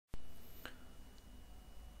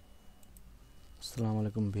আসসালামু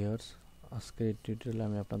আলাইকুম ভিউয়ার্স, আজকের এই টিউটোরিয়ালে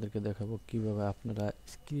আমি আপনাদেরকে দেখাবো কিভাবে আপনারা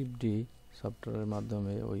স্ক্রিপ্ড সফটওয়্যারের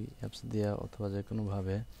মাধ্যমে ওই অ্যাপস দিয়ে অথবা যে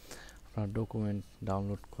কোনোভাবে আপনারা ডকুমেন্ট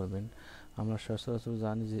ডাউনলোড করবেন। আমরা সচরাচর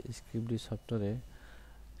জানি যে স্ক্রিপ্ড সফটওয়্যারে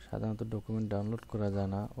সাধারণত ডকুমেন্ট ডাউনলোড করা যায়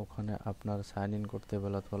না, ওখানে আপনার সাইন ইন করতে হবে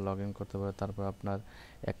অথবা লগ ইন করতে হবে, তারপর আপনার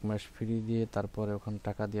 1 মাস ফ্রি দিয়ে তারপরে ওখানে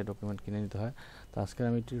টাকা দিয়ে ডকুমেন্ট কিনে নিতে হয়। তো আজকে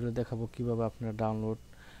আমি টিউটোরিয়ালে দেখাবো কিভাবে আপনারা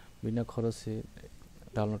বিনা খরচে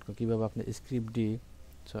ডাউনলোড কীভাবে আপনি স্ক্রিপ্ড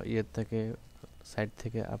ইয়ের থেকে সাইট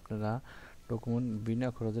থেকে আপনারা ডকুমেন্ট বিনা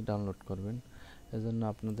খরচে ডাউনলোড করবেন। এজন্য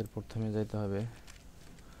আপনাদের প্রথমে যাইতে হবে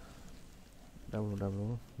www.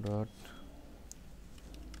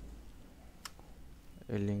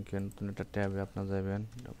 এই লিঙ্কে নতুন একটা ট্যাবে আপনারা যাবেন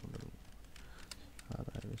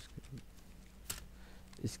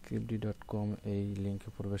scribd.com এই লিঙ্কে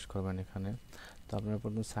প্রবেশ করবেন। এখানে তো আপনারা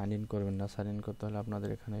প্রথমে সাইন ইন করবেন না, সাইন ইন করতে হলে আপনাদের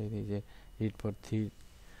এখানে এই যে রিড ফর 30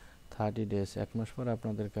 ডেজ 1 মাস পরে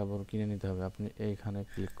আপনাদেরকে আবার কিনে নিতে হবে। আপনি এইখানে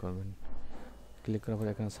ক্লিক করবেন, ক্লিক করার পর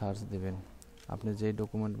এখানে সার্চ দিবেন, আপনি যেই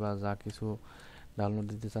ডকুমেন্ট বা যা কিছু ডাউনলোড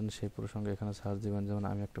দিতে চান সেই প্রসঙ্গে এখানে সার্চ দিবেন। যেমন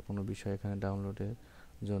আমি একটা কোনো বিষয় এখানে ডাউনলোডের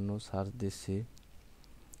জন্য সার্চ দিচ্ছি,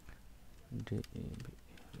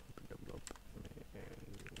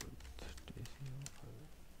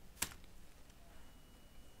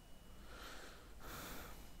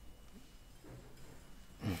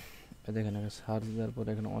 দেখেন এখানে সার্চ দেওয়ার পর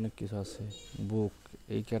এখানে অনেক কিছু আছে। বুক,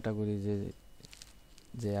 এই ক্যাটাগরি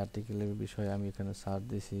যে আর্টিকেলের বিষয়ে আমি এখানে সার্চ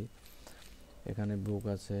দিছি, এখানে বুক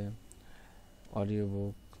আছে, অডিও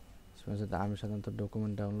বুক। আমি সাধারণত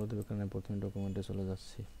ডকুমেন্ট ডাউনলোড দেবো, এখানে প্রথমে ডকুমেন্টে চলে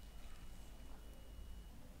যাচ্ছি।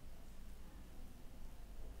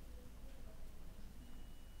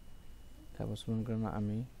 তারপর মনে করেন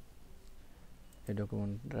আমি এই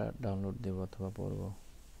ডকুমেন্টটা ডাউনলোড দেব অথবা পড়ব।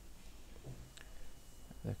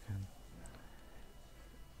 দেখেন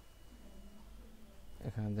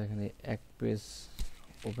এখানে দেখেন এক পেজ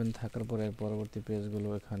ওপেন থাকার পরে পরবর্তী পেজগুলো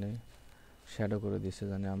এখানে শ্যাডো করে দিচ্ছে,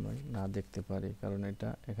 জানি আমরা না দেখতে পারি, কারণ এটা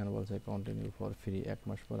এখানে বলছে কন্টিনিউ ফর ফ্রি, 1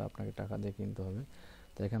 মাস পরে আপনাকে টাকা দিয়ে কিনতে হবে।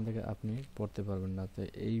 তো এখান থেকে আপনি পড়তে পারবেন না। তো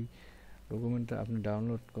এই ডকুমেন্টটা আপনি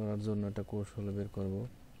ডাউনলোড করার জন্য একটা কৌশল বের করব,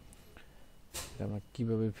 আমরা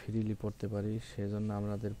কীভাবে ফ্রিলি পড়তে পারি। সেই জন্য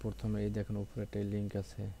আমাদের প্রথমে এই দেখেন উপরে একটা লিঙ্ক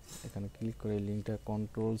আছে, এখানে ক্লিক করে এই লিঙ্কটা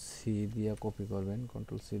Ctrl+C দিয়ে কপি করবেন।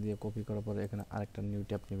 Ctrl+C দিয়ে কপি করার পরে এখানে আরেকটা নিউ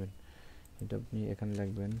ট্যাব নেবেন। এটা আপনি এখানে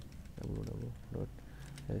লিখবেন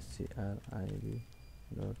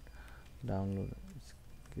www.scribd.download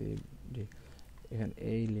scribd। এখানে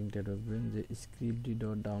এই লিঙ্কটা ঢুকবেন যে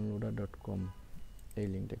scribd.downloader.com, এই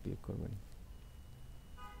লিঙ্কটা ক্লিক করবেন।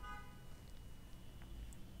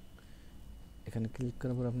 এখানে ক্লিক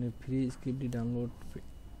করার পর আপনি ফ্রি স্ক্রিপ্ট ডাউনলোড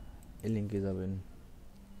এই লিঙ্কে যাবেন।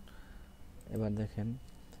 এবার দেখেন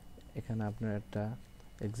এখানে আপনার একটা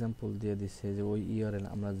এক্সাম্পল দিয়ে দিচ্ছে যে ওই ইউআরএল,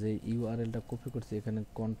 আমরা যে ইউআরএলটা কপি করছি এখানে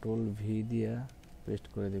Ctrl+V দিয়ে পেস্ট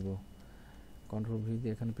করে দেব। Ctrl+V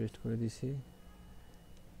দিয়ে এখানে পেস্ট করে দিছি।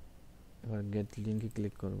 এবার গেট লিঙ্কে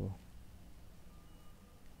ক্লিক করব।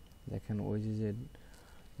 দেখেন ওই যে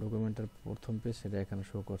ডকুমেন্টের প্রথম পেজ সেটা এখানে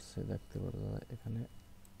শো করছে, দেখতে পারো। এখানে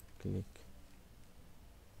ক্লিক,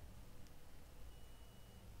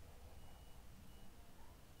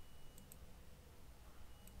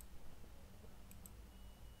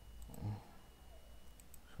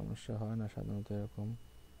 সমস্যা হয় না সাধারণত এরকম।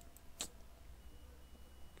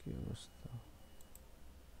 কি অবস্থা,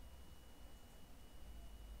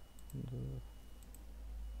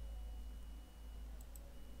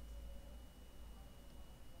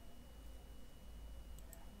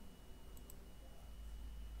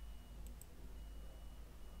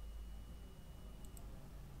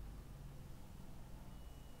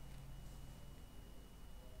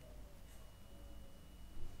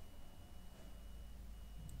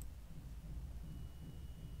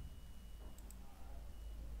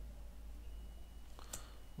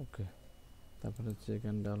 ওকে। তারপরে হচ্ছে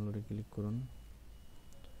এখানে ডাউনলোডে ক্লিক করুন,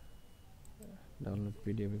 ডাউনলোড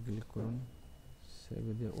পিডিএফে ক্লিক করুন,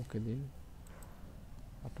 সেভে দিয়ে ওকে দিন।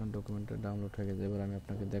 আপনার ডকুমেন্টটা ডাউনলোড হয়ে গেছে। এবার আমি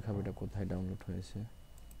আপনাকে দেখাবো এটা কোথায় ডাউনলোড হয়েছে।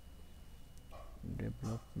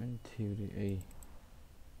 ডেভেলপমেন্ট থিওরি, এই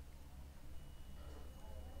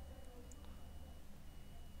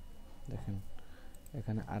দেখেন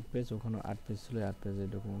এখানে 8 পেজ, ওখানে 8 পেজ ছিল, 8 পেজের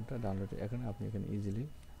ডকুমেন্টটা ডাউনলোড এখানে আপনি এখানে ইজিলি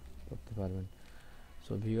করতে পারবেন।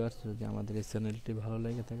 সো ভিউয়ার্স, যদি আমাদের এই চ্যানেলটি ভালো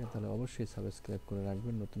লেগে থাকে তাহলে অবশ্যই সাবস্ক্রাইব করে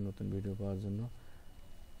রাখবেন নতুন নতুন ভিডিও পাওয়ার জন্য।